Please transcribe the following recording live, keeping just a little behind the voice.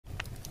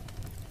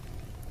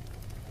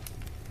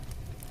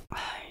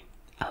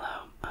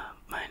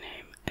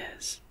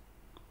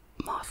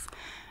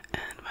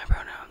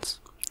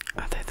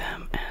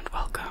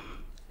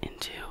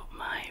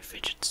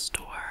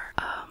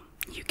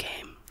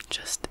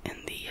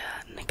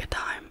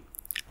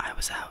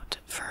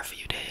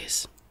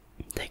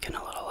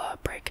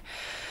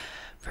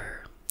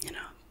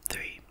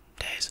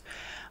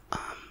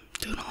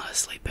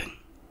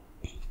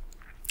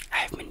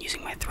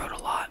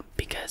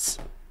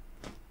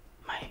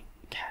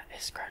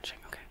is scratching.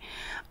 Okay.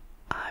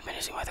 I've been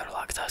using my throat a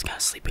lot because I was kind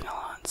of sleeping a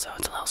lot, so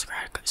it's a little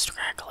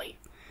scraggly.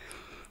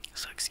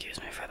 So excuse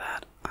me for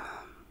that.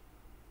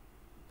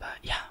 But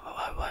yeah,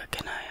 what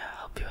can I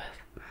help you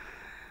with?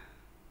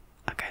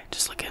 Okay,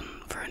 just looking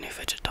for a new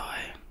fidget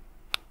toy.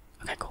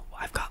 Okay, cool.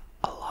 I've got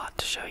a lot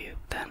to show you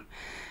then,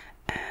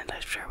 and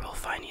I'm sure we'll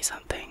find you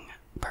something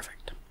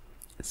perfect.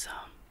 So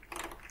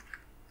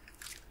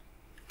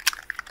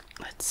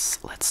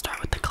let's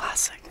start with the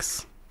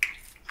classics.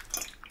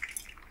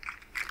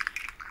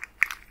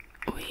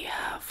 We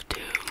have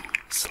two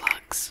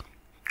slugs.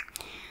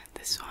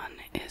 This one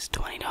is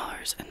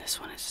 $20 and this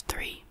one is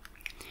 $3.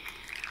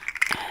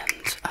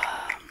 And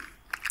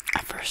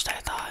at first I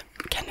thought,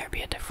 can there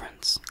be a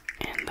difference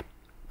in the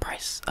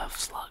price of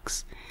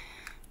slugs?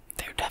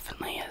 There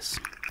definitely is.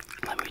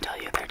 Let me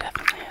tell you, there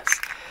definitely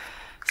is.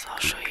 So I'll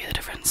show you the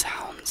different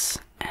sounds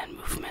and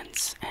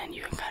movements, and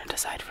you can kind of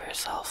decide for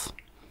yourself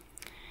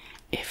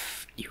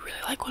if you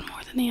really like one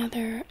more than the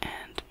other,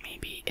 and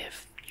maybe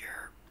if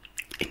you're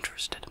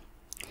interested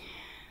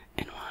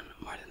in one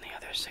more than the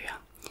other. So yeah,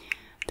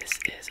 this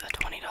is a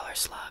 $20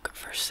 slug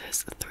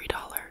versus a $3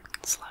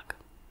 slug.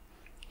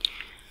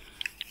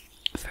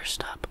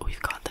 First up,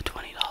 we've got the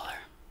 $20.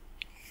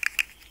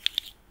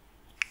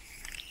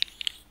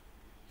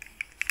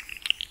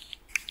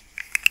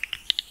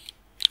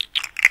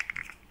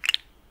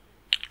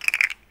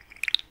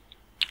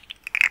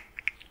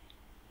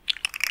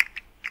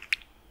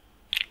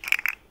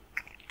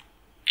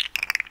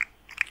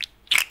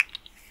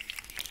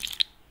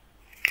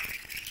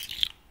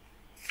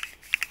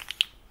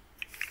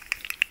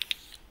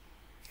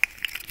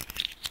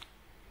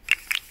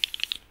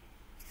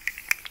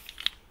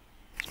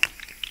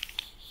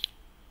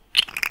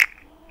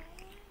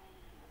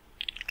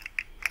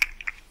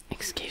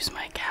 Excuse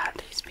my cat,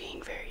 he's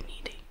being very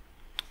needy.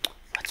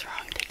 What's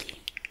wrong,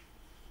 Dicky?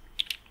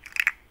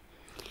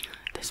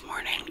 This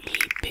morning he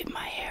bit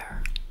my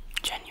hair.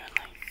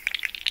 Genuinely.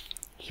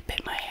 He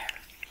bit my hair.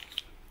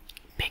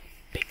 Big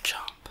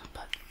chomp,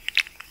 but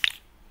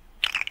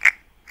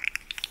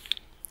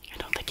I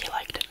don't think he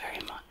liked it very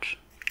much.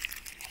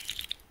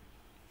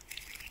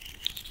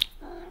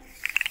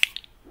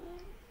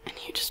 And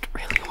he just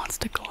really wants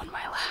to go on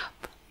my lap.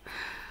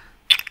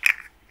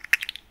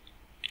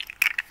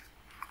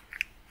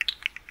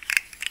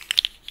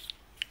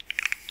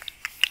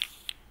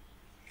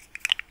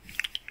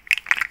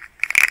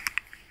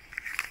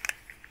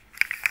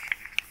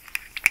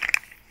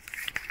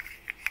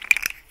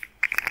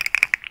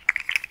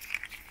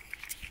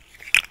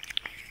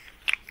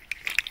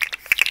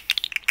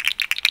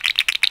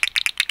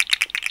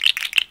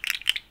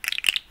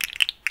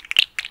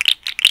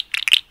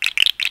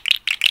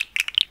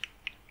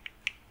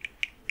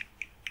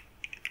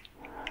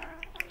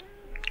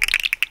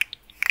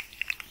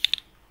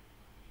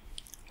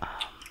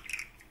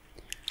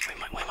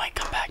 We might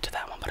come back to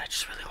that one, but I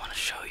just really want to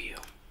show you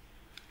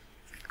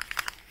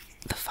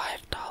the $5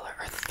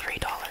 or the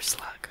 $3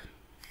 slug.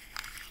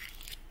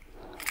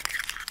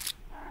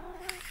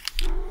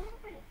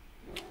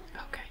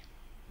 Okay.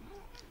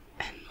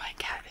 And my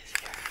cat is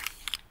here.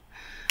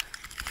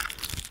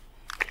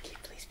 Vicky,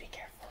 please be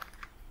careful.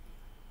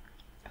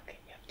 Okay,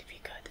 you have to be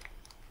good.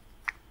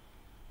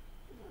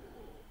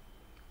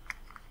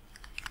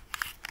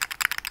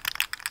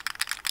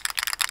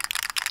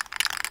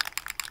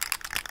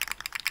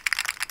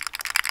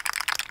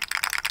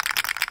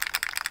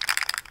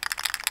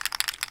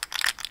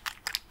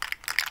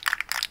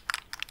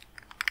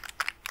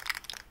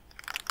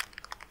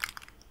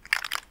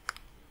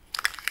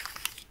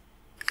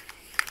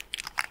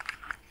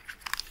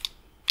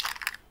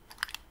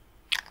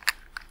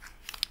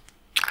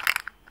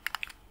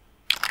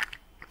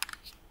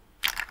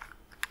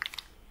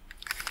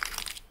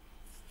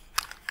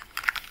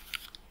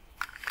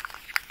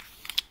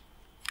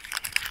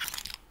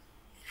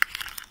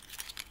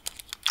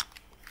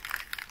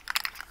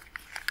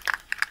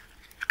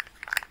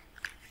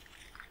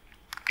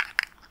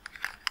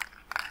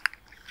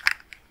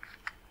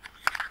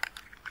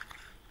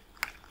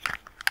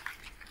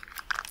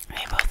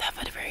 They both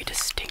have a very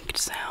distinct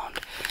sound.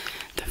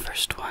 The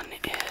first one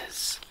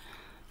is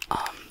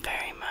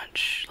very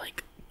much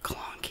like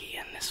clunky,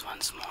 and this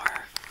one's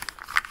more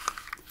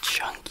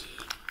chunky.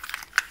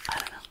 I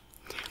don't know,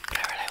 but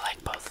I really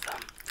like both of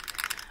them.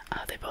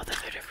 They both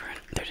have their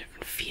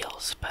different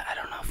feels, but I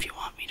don't know if you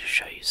want me to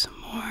show you some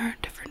more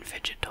different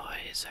fidget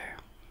toys or.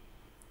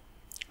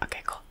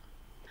 Okay, cool.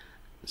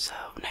 So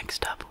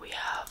next up we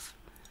have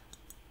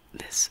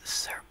this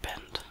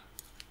serpent,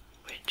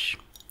 which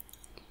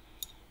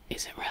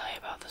isn't really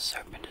about the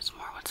serpent, it's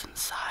more what's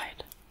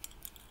inside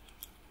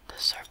the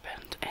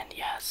serpent. And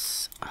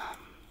yes,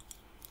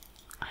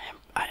 I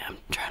am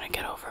trying to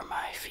get over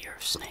my fear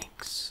of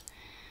snakes.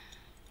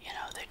 You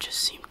know, they just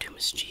seem too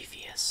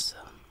mischievous.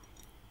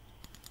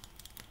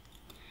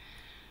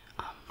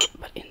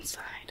 But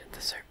inside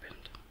the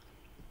serpent,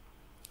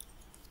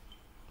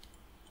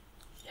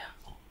 yeah,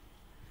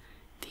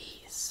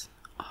 these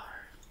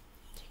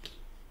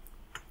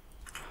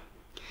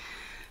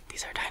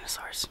are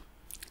dinosaurs.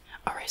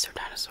 eraser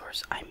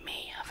dinosaurs I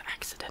may have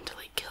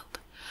accidentally killed.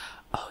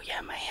 Oh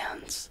yeah, my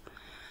hands.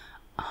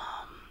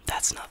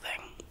 That's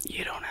nothing.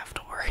 You don't have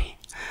to worry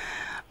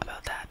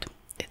about that.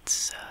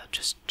 It's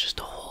just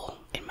a hole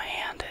in my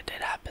hand. It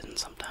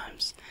happens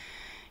sometimes,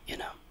 you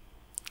know,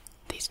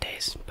 these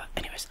days. But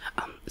anyways,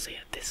 so yeah,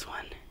 this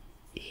one,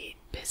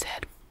 his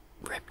head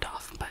ripped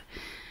off,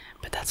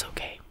 but that's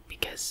okay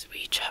because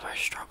we each have our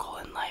struggle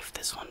in life.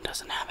 This one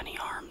doesn't have any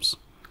arms.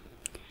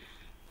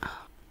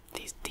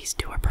 These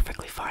two are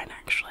perfectly fine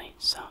actually.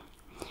 So.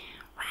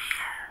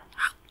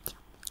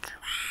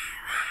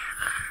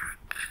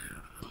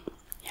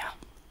 Yeah.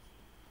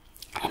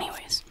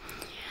 Anyways,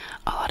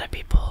 a lot of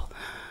people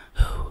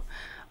who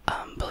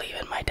believe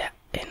in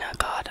in a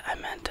God, I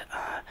meant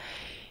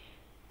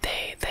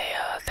they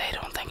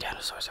don't think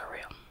dinosaurs are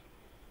real.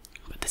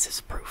 But this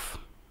is proof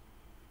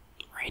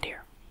right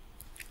here,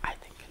 I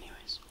think,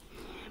 anyways.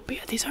 But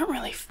yeah, these aren't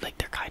really like,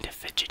 they're kind of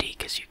fidgety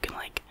because you can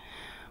like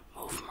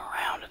move them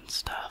around and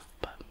stuff.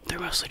 But they're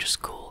mostly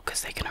just cool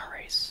because they can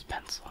erase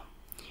pencil.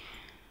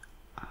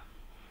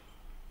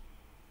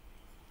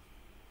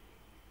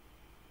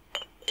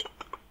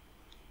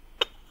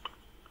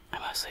 I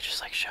mostly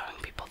just like showing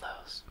people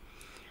those.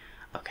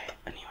 Okay,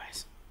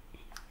 anyways.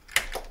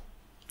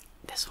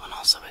 This one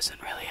also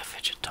isn't really a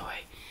fidget toy.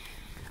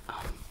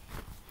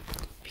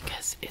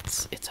 Because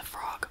it's a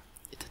frog.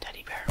 It's a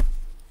teddy bear.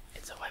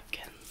 It's a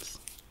Webkins.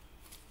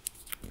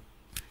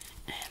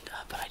 And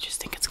but I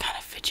just think it's kind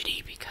of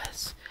fidgety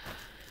because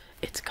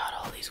it's got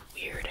all these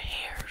weird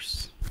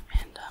hairs,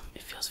 and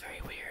it feels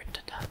very weird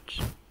to touch.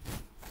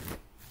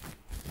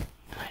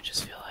 And I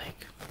just feel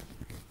like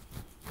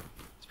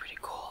it's pretty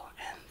cool,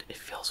 and it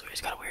feels weird.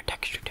 It's got a weird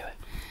texture to it.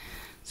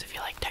 So if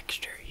you like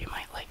texture, you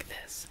might like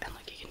this, and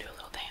like you can do a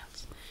little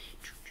dance.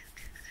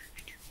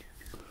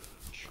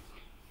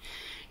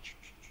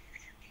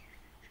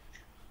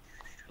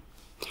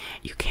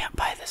 You can't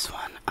buy this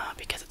one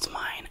because it's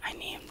mine. I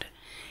named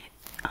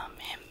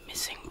him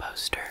Missing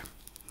Poster.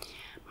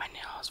 My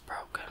nail is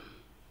broken.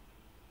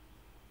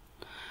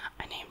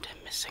 I named him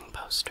Missing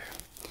Poster,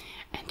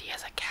 and he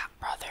has a cat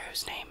brother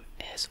whose name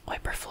is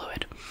Wiper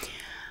Fluid.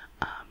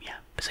 Yeah,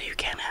 so you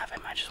can have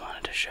him. I just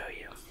wanted to show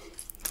you,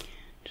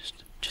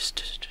 just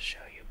to show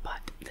you.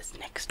 But this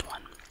next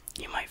one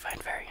you might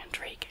find very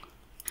intriguing.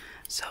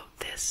 So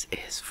this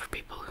is for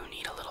people who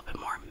need a little bit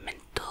more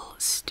mental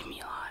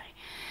stimuli.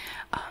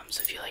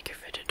 So if you like your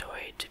fidget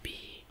toy to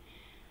be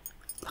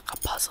like a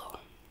puzzle,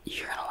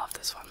 you're gonna love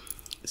this one.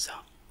 So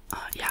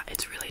yeah,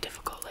 it's really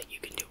difficult. Like you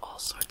can do all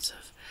sorts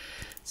of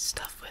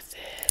stuff with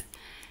it,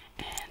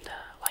 and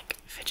like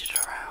fidget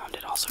around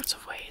in all sorts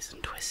of ways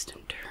and twist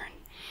and turn,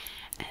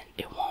 and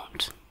it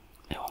won't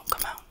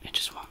come out. It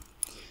just won't.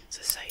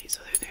 So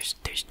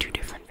there's two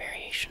different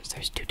variations.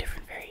 There's two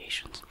different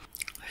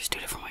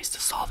ways to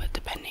solve it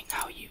depending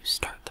how you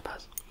start the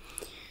puzzle.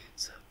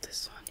 So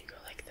this one, you go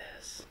like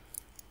this,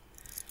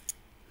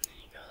 and then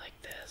you go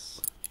like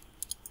this,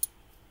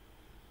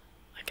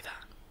 like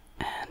that,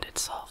 and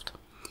it's solved.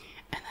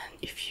 And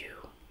then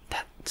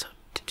so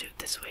to do it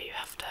this way, you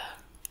have to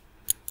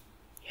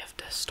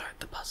start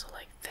the puzzle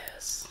like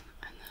this,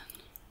 and then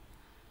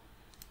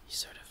you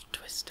sort of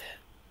twist it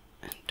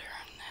and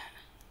turn it.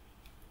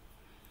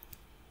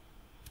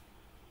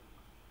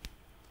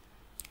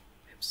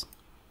 Oops.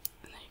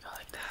 And then you go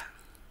like that.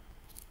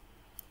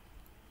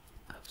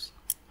 Oops.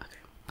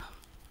 Okay.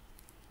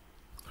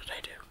 What did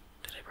I do?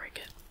 Did I break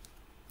it?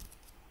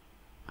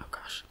 Oh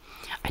gosh.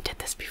 I did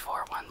this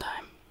before one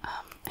time,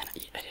 and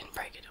I didn't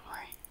break it, don't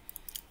worry.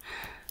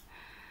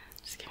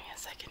 Just give me a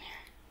second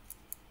here.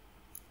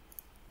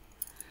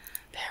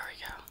 There we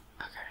go.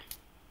 Okay.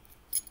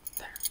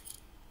 There.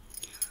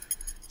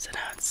 So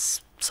now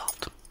it's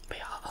solved. But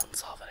yeah, I'll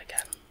unsolve it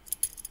again.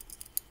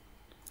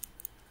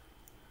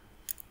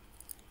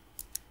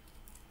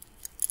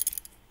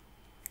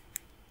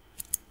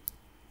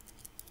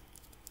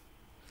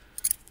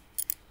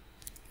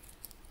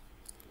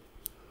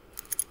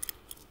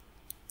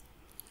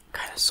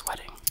 Kind of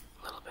sweating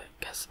a little bit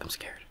because I'm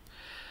scared.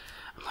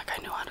 I'm like,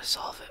 I know how to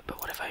solve it, but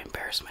what if I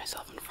embarrass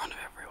myself in front of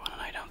everyone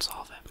and I don't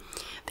solve it?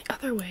 The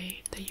other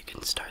way that you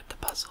can start the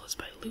puzzle is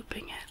by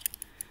looping it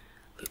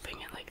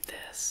like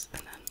this,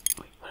 and then,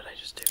 wait, what did I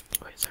just do?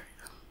 Wait, sorry.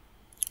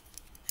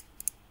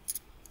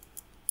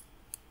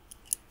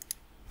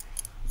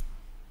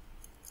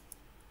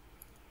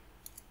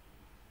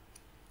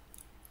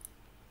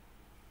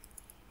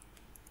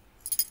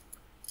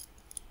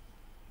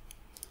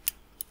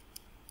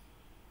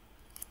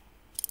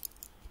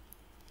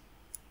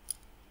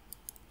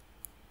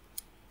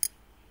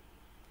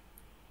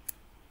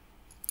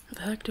 How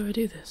the heck do I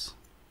do this?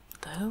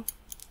 What the hell?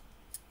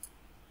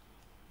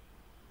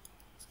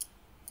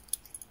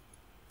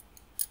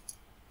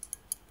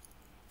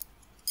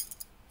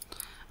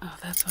 Oh,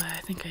 that's why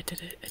I think I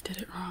did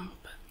it wrong,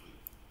 but...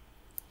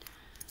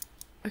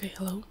 Okay,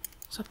 hello?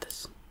 Stop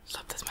this.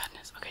 Stop this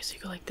madness. Okay, so you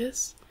go like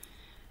this,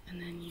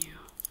 and then you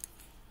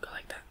go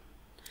like that.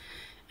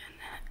 And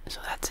then, so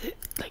that's it,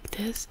 like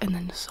this, and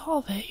then to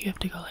solve it, you have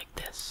to go like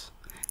this.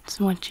 It's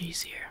much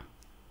easier.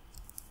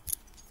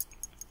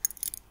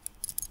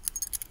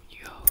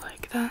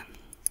 that.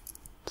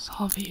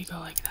 Solve it, you go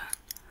like that.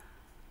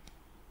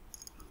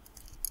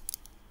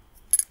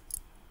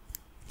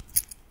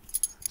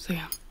 So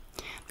yeah,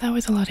 that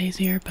was a lot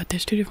easier, but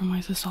there's 2 different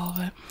ways to solve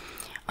it.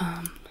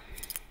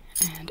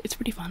 And it's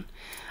pretty fun.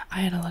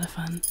 I had a lot of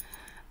fun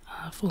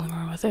fooling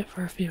around with it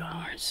for a few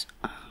hours.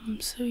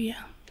 So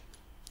yeah.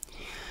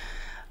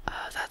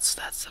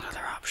 That's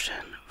another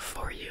option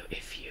for you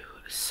if you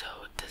so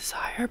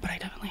desire, but I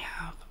definitely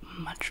have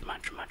much more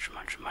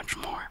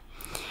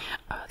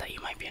that you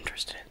might be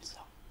interested in. So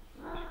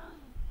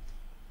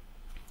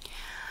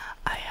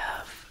I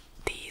have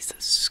these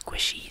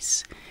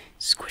squishies.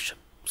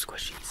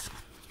 Squishies.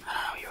 I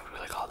don't know what you would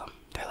really call them.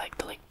 They're like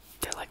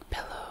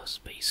pillows,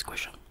 but you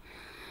squish them.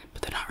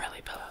 But they're not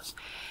really pillows.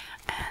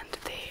 And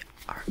they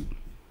are...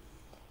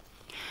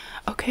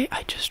 Okay,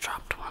 I just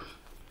dropped one.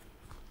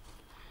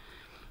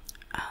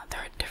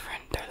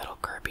 They're little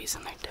kirbys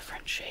and they're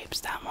different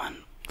shapes. That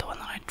one, the one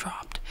that I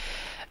dropped,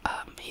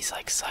 he's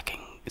like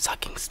sucking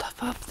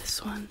stuff up.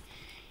 This one,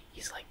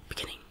 he's like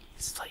beginning,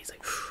 he's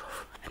like,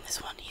 and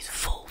this one, he's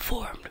full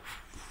form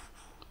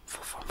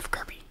of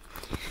Kirby.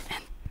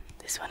 And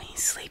this one,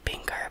 he's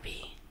sleeping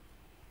Kirby.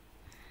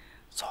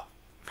 So,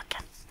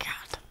 freaking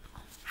God.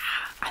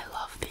 I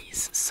love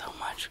these so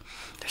much.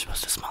 They're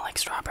supposed to smell like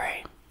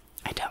strawberry.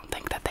 I don't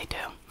think that they do.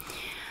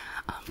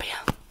 But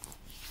yeah,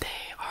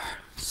 they are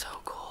so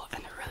cool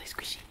and they're really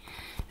squishy.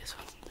 This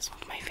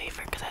one's my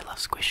favorite because I love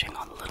squishing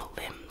on the little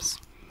limbs.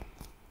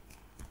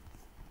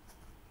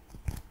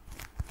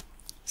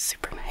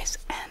 Super nice.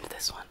 And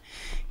this one,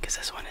 because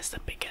this one is the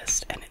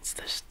biggest, and it's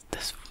this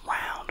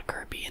round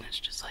Kirby, and it's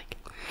just like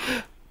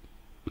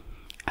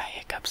I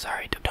hiccup.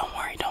 Sorry, don't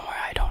worry.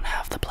 I don't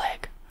have the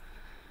plague.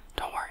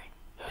 Don't worry.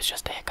 It was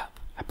just a hiccup.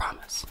 I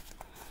promise.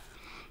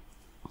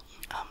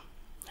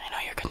 I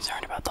know you're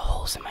concerned about the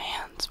holes in my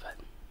hands, but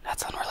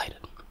that's unrelated.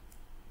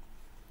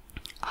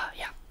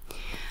 Yeah.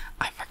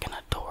 I freaking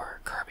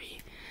adore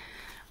Kirby.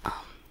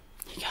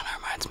 He kinda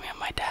reminds me of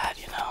my dad,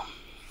 you know?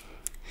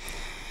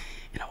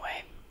 In a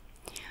way.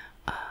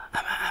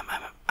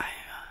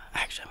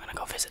 Actually, I'm gonna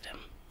go visit him,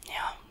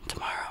 yeah,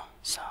 tomorrow.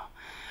 So,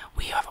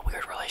 we have a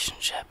weird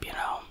relationship, you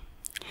know?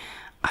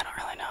 I don't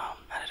really know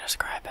how to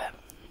describe it,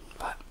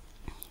 but,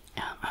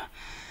 yeah,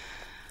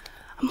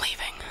 I'm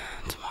leaving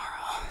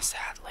tomorrow,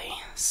 sadly,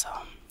 so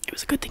it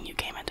was a good thing you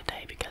came in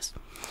today because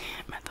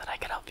it meant that I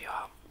could help you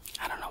out.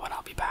 I don't know when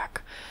I'll be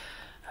back,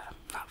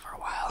 not for a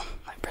while,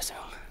 I presume.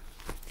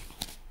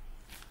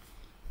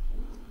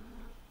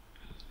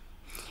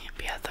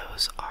 But yeah,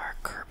 those are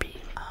Kirby.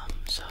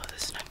 So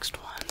this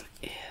next one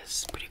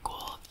is pretty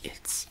cool.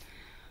 It's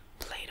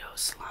Play-Doh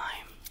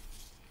slime.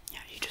 Yeah,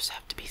 you just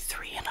have to be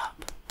 3 and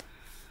up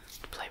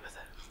to play with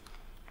it.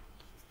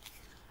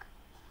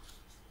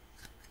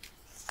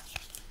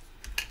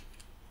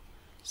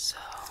 So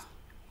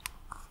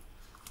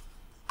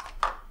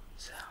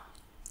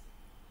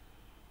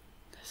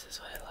this is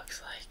what it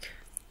looks like.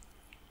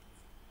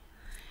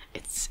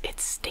 It's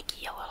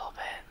sticky a little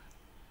bit.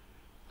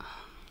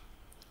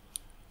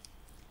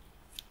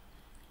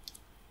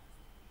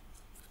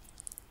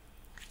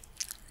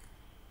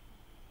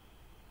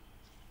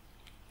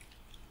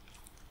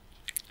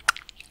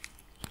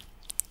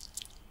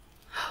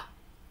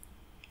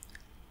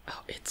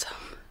 Oh, it's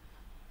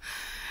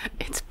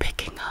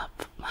picking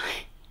up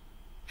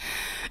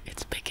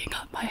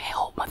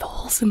the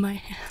holes in my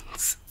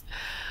hands.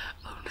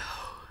 Oh no.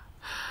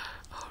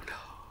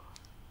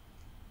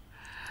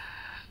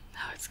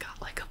 Now it's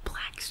got like a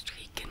black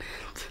streak in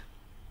it.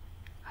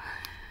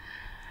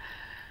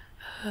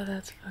 Oh,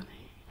 that's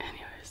funny.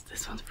 Anyways,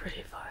 this one's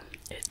pretty fun.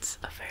 It's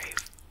a very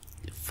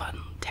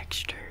fun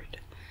textured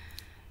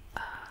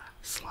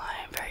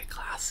slime, very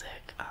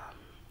classic.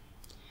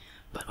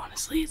 But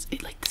honestly, it's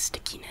like the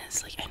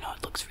stickiness. Like, I know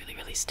it looks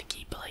really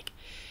sticky, but like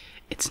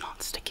it's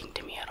not sticking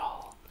to me at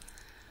all,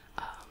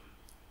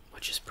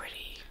 which is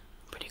pretty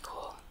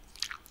cool.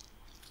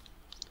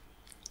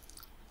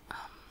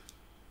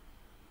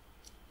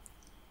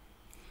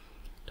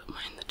 Don't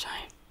mind the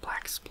giant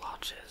black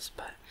splotches,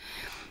 but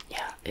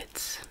yeah,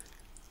 it's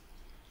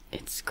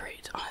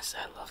great. Honestly,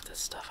 I love this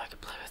stuff. I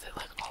could play with it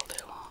like all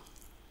day long.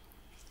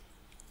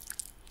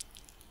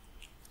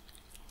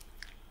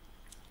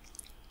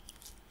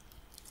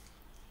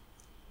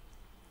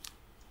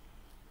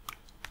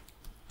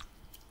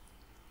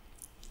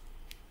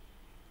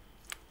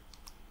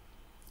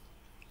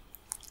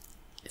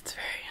 It's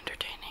very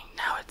entertaining.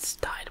 Now it's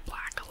dyed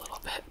black a little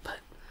bit, but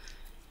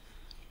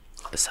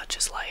such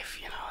is life,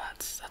 you know,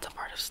 that's a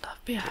part of stuff.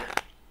 But yeah.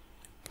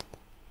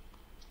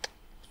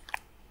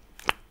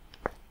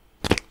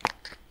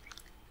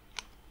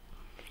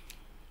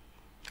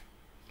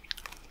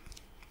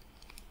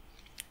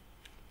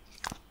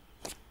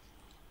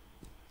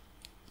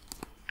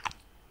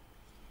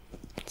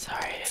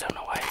 Sorry, I don't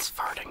know why it's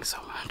farting so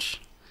much.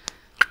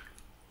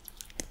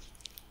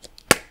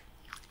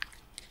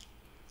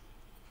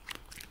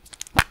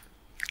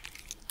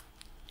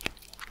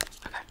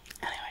 Okay,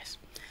 anyways,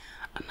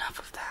 enough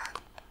of that.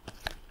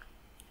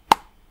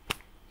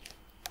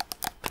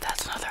 But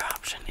that's another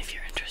option if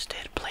you're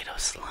interested. Play-Doh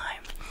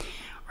slime.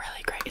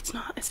 Really great. It's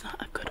not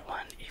a good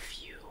one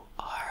if you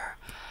are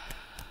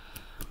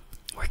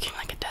working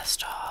like a desk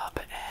job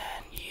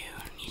and you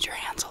need your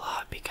hands a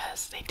lot,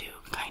 because they do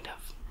kind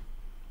of,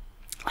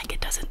 like,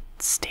 it doesn't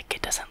stick,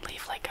 it doesn't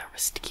leave like a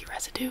sticky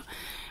residue,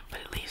 but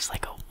it leaves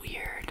like a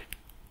weird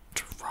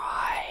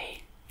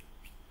dry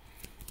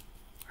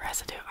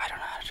residue. I don't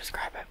know how to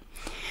describe it.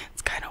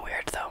 It's kind of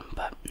weird though,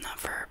 but not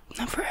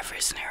for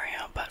every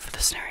scenario, but for the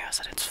scenarios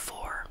that it's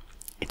for,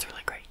 it's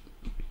really great.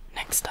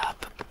 Next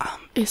up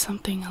is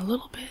something a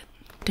little bit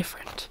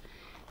different.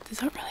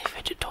 These aren't really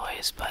fidget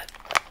toys, but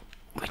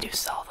we do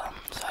sell them,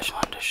 so I just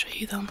wanted to show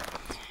you them.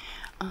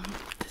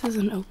 This is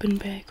an open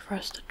bag for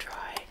us to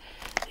try.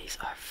 These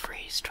are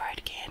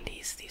freeze-dried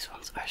candies. These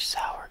ones are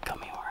sour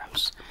gummy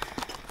worms.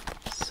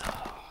 So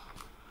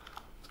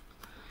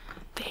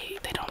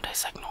they don't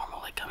taste like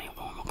normal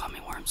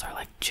gummy worms are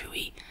like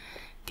chewy.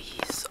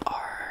 These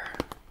are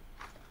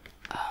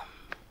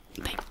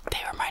they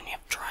remind me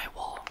of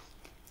drywall,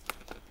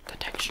 the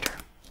texture.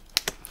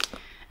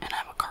 And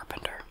I'm a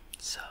carpenter,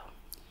 so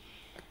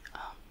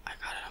I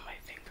got it on my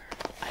finger.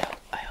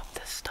 I hope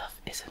this stuff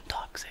isn't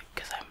toxic,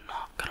 because I'm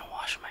not gonna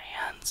wash my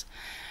hands,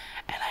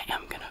 and I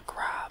am gonna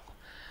grab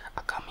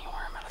a gummy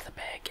worm out of the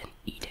bag and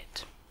eat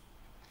it.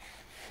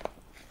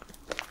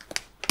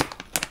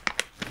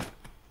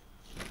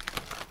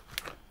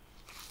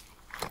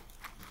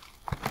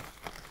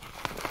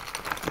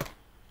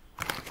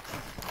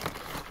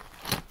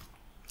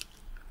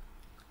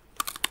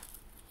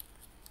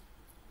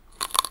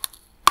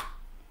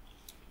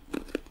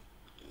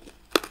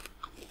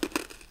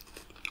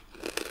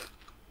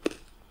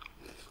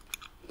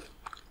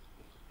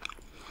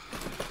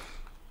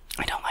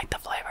 I don't like the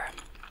flavor.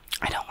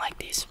 I don't like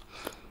these.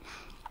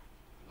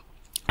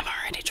 I've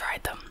already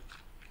tried them.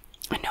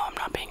 I know I'm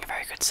not being a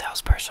very good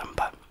salesperson,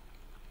 but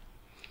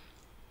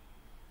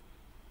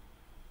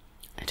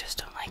I just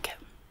don't like it.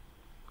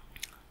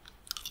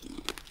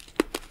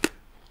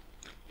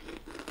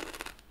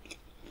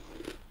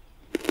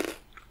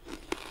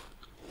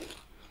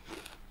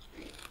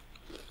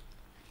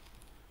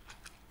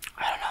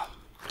 I don't know.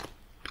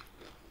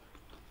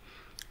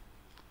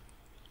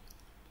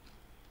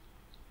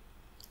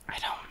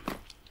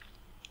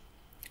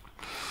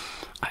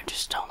 I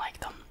just don't like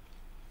them.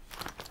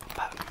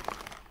 But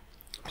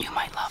you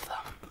might love them.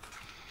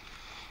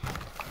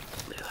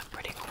 They look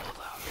pretty cool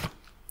though.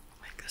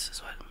 Like, this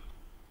is what.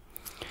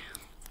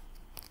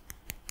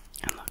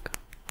 And look.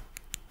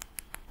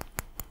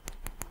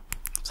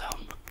 So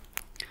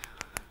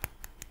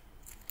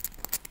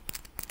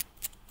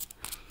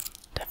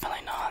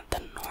definitely not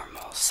the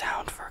normal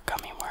sound for a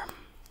gummy worm.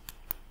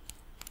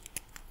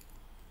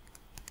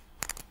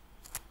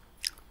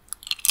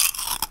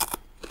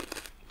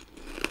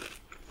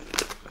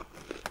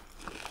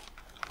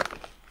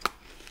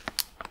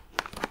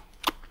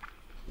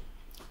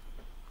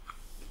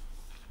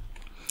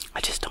 I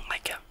just don't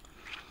like it.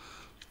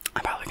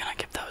 I'm probably gonna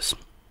give those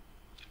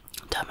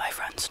to my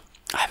friends.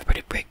 I have a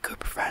pretty big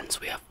group of friends.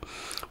 We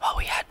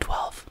had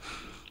 12,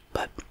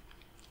 but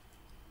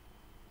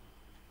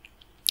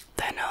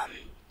then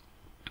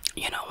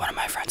one of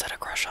my friends had a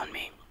crush on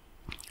me,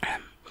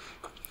 and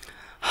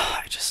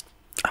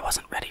I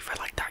wasn't ready for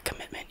like that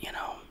commitment,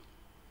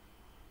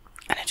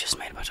 and it just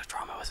made a bunch of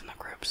drama within the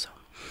group. So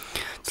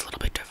it's a little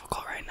bit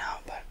difficult right now,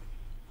 but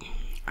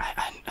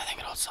I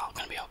think it's all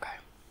gonna be okay.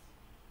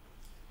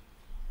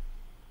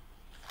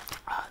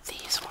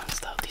 These ones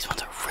though, these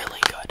ones are really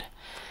good.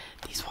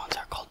 These ones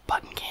are called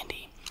button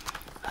candy.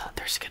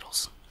 They're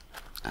Skittles.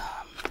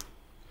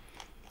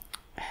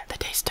 They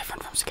taste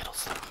different from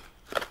Skittles though.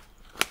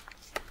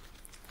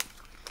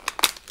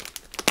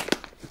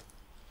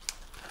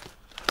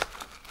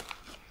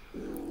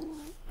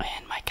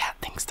 And my cat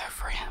thinks they're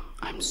for him.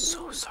 I'm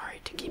so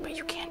sorry, Tiki, but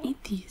you can't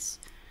eat these.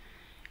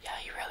 Yeah,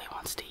 he really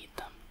wants to eat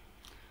them.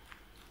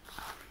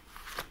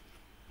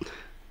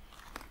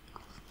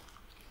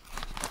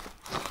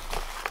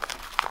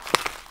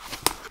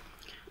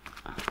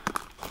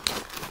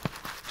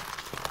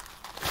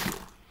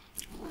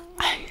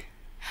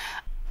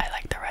 I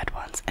like the red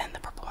ones and the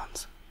purple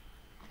ones.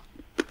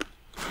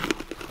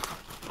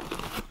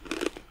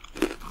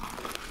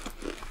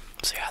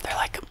 So yeah, they're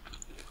like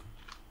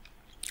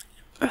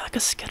a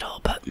Skittle,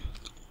 but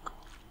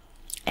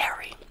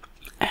airy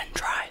and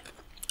dry.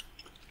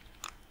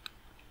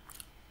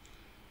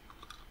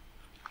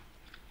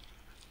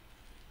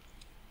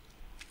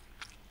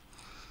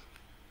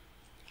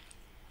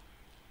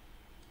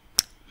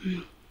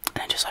 And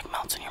it just like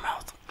melts in your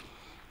mouth.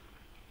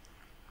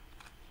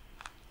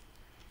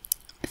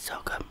 It's so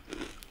good.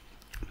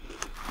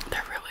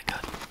 They're really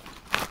good.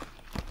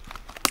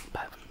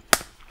 But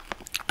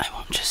I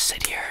won't just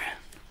sit here.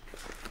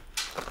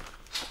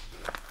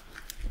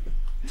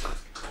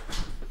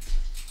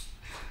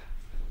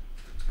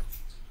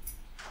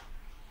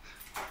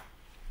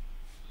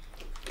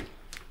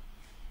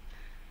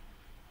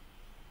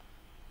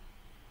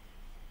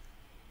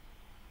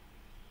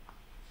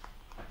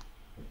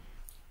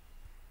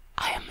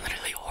 I am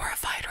literally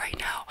horrified right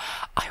now.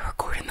 I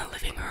record in the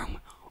living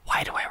room.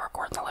 Why do I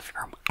record in the living room?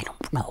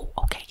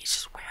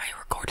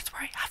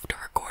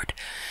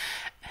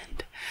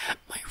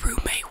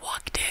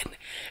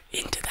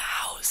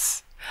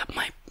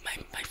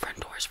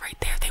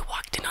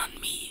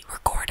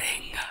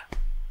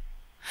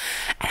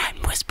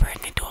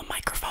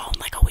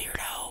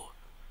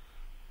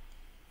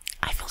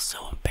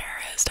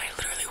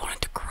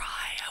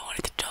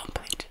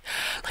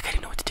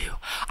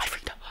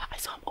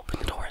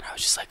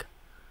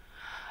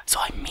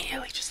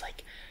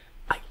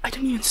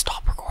 didn't even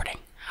stop recording.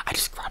 I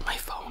just grabbed my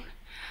phone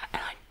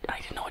and I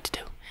didn't know what to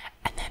do.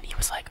 And then he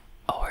was like,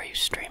 "Oh, are you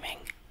streaming?"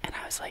 And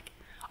I was like,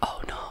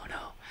 "Oh, no,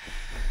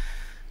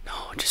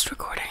 just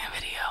recording a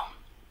video."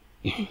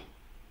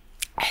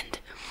 and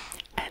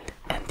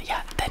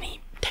yeah, then he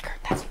Ticker,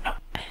 that's no.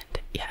 And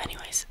yeah,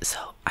 anyways,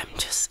 so I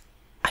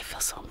feel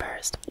so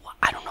embarrassed.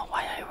 I don't know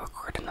why I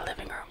record in the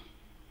living room.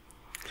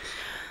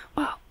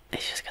 Well,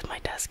 it's just because my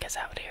desk is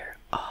out here.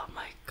 Oh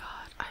my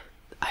god,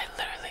 I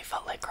literally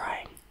felt like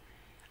crying.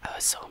 I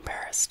was so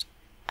embarrassed.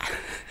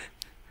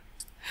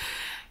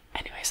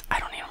 Anyways, I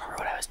don't even remember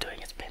what I was doing.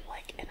 It's been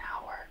like an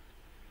hour,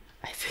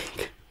 I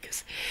think,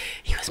 because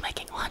he was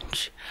making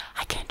lunch.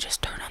 I can't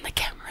just turn on the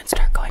camera and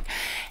start going,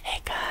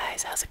 "Hey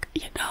guys, how's it?"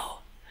 You know.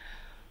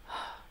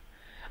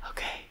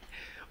 Okay,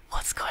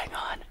 what's going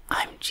on?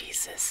 I'm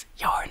Jesus.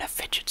 You're in a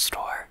fidget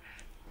store.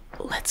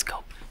 Let's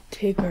go.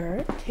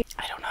 Tigger.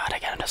 I don't know how to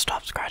get him to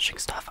stop scratching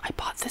stuff. I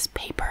bought this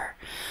paper,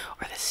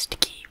 or this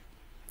sticky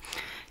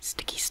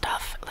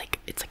stuff. Like,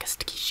 it's like a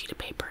sticky sheet of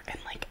paper, and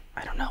like,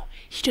 I don't know.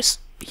 He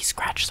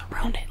scratches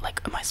around it.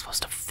 Like, am I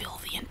supposed to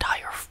fill the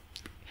entire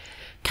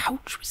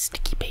couch with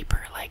sticky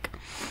paper? Like,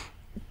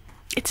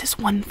 it's this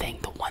one thing,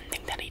 the one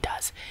thing that he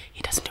does.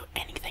 He doesn't do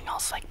anything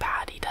else like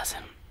bad. He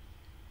doesn't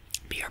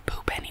pee or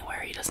poop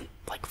anywhere. He doesn't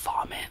like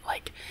vomit,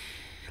 like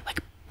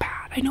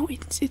bad. I know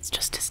it's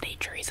just his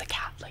nature. He's a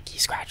cat. Like, he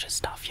scratches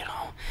stuff, you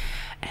know.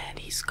 And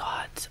he's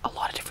got a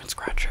lot of different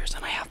scratchers,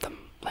 and I have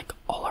them like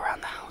all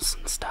around the house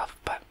and stuff.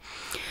 But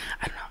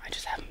I don't know. I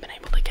just haven't been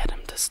able to get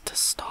him to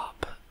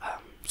stop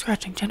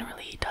scratching.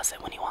 Generally, he does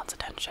it when he wants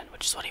attention,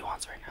 which is what he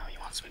wants right now. He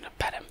wants me to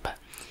pet him. But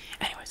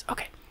anyways,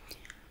 okay.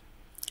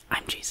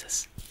 I'm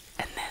Jesus,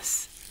 and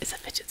this is a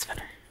fidget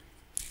spinner.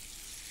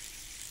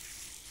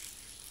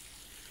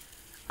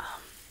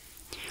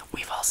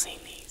 We've all seen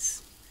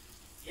these,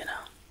 you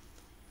know.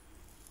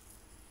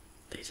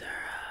 These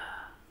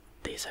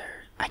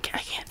are, I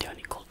can't do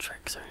any cool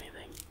tricks or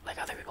anything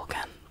like other people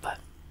can, but,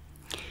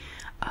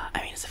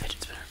 I mean, it's a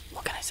fidget spinner.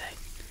 What can I say?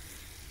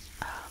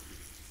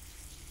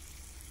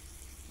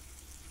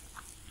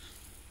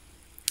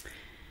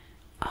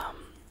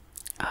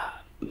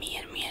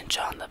 Me and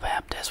John the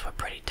Baptist were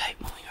pretty tight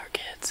when we were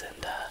kids,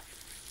 and,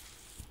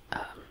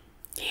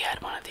 he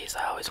had one of these.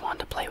 I always wanted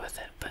to play with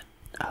it, but,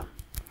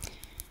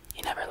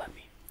 he never let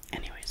me.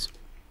 Anyways.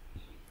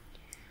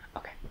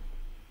 Okay.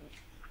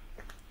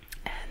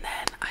 And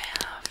then I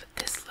have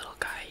this little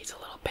guy. He's a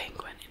little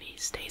penguin, and he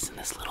stays in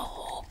this little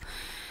hole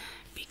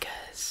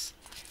because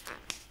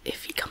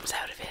if he comes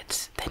out of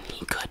it, then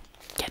he could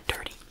get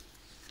dirty.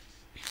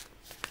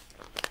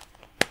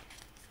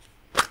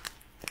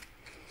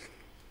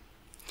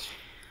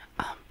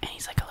 And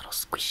he's like a little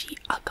squishy,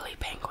 ugly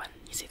penguin.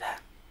 You see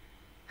that?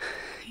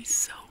 He's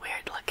so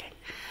weird looking.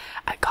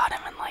 I got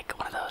him in like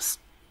one of those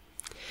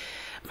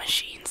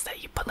machines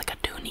that you put like a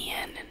toonie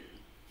in, and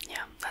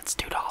yeah, that's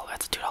 $2.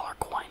 That's a $2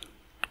 coin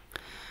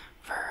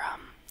for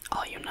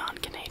all you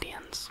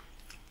non-Canadians.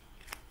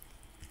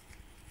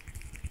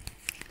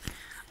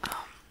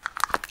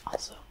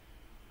 Also,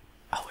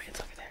 oh wait, it's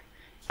over there.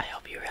 I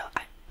hope you realize.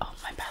 Oh,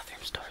 my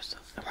bathroom door is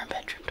open. My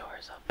bedroom door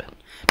is open.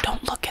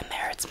 Don't look in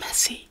there. It's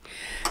messy.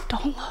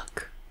 Don't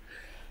look.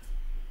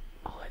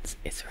 Oh,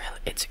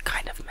 it's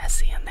kind of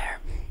messy in there.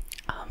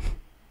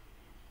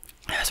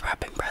 I was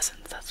wrapping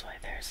presents. That's why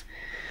there's.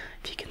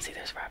 If you can see,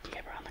 there's wrapping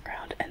paper on the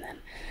ground, and then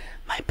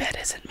my bed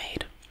isn't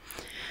made.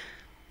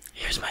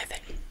 Here's my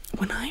thing.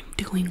 When I'm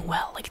doing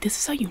well, like, this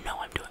is how you know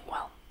I'm doing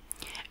well,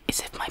 is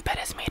if my bed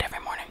is made every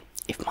morning.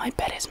 If my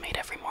bed is made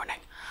every morning,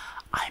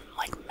 I'm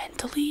like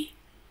mentally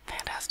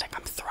fantastic.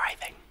 I'm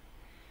thriving.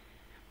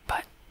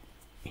 But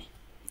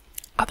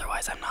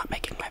otherwise, I'm not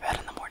making my bed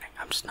in the morning.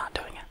 I'm just not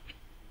doing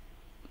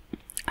it.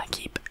 I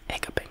keep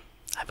hiccuping.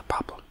 I have a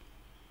problem.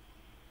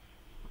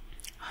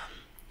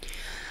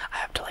 I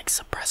have to like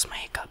suppress my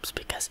hiccups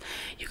because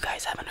you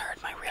guys haven't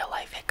heard my real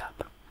life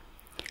hiccup.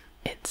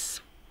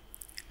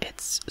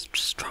 It's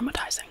just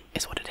traumatizing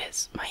is what it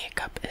is. My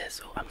hiccup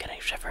is, oh, I'm getting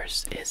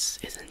shivers, is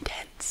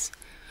intense.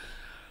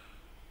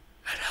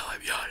 And now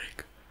I'm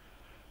yawning.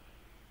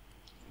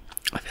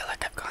 I feel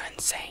like I've gone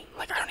insane.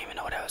 Like, I don't even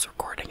know what I was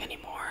recording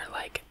anymore.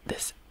 Like,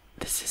 this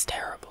is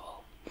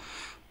terrible.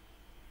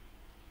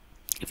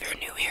 If you're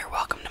new here,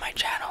 welcome to my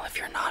channel. If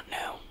you're not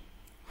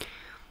new,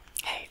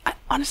 hey,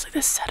 honestly,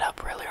 this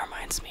setup really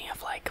reminds me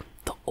of like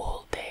the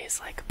old days,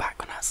 like back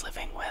when I was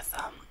living with,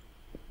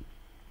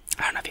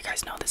 I don't know if you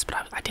guys know this,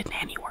 but I did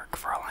nanny work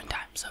for a long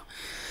time, so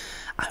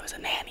I was a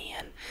nanny,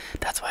 and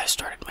that's why I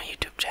started my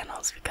YouTube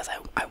channels, because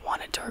I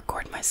wanted to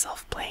record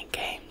myself playing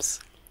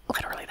games.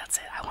 Literally, that's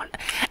it.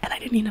 And I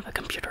didn't even have a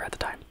computer at the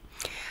time.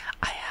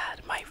 I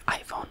had my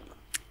iPhone,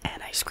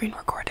 and I screen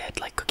recorded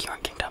like Cookie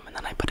Run Kingdom, and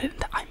then I put it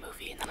into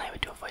iMovie, and then I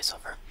would do a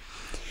voiceover.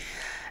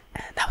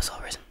 And that was the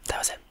whole reason. That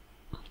was it.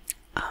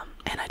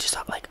 And I just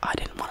thought, like, I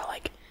didn't want to,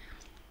 like,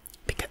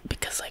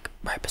 because like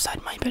right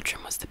beside my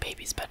bedroom was the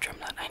baby's bedroom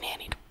that I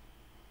nannied.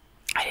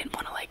 I didn't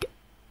want to like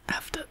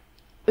have to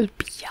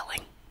be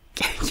yelling,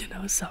 you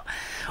know, so,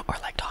 or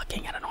like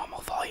talking at a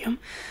normal volume.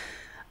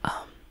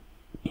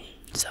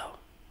 So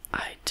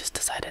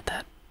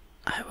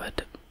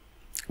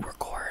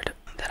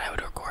I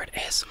would record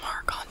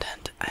ASMR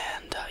content,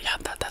 and yeah,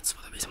 that's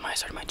the reason why I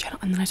started my channel.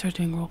 And then I started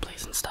doing role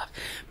plays and stuff.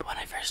 But when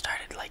I first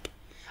started, like,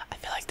 I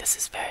feel like this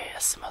is very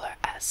a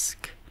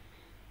similar-esque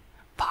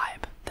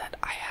vibe that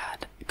I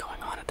had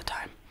going on at the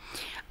time.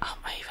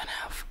 I even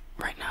have,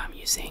 right now I'm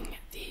using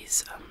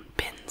these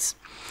bins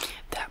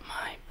that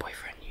my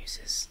boyfriend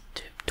uses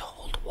to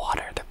hold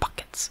water. They're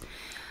buckets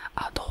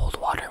to hold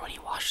water when he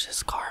washes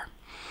his car.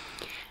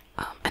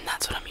 And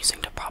that's what I'm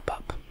using to prop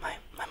up my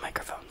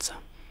microphone, so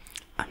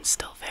I'm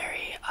still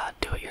very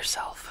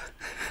do-it-yourself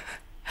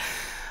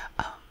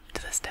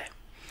to this day.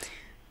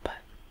 But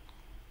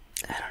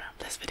I don't know,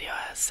 this video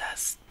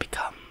has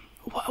become,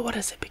 what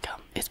has it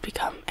become? It's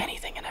become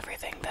anything and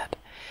everything that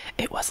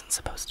it wasn't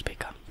supposed to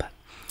become. But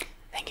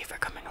thank you for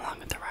coming along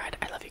with the ride.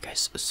 I love you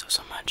guys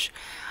so much.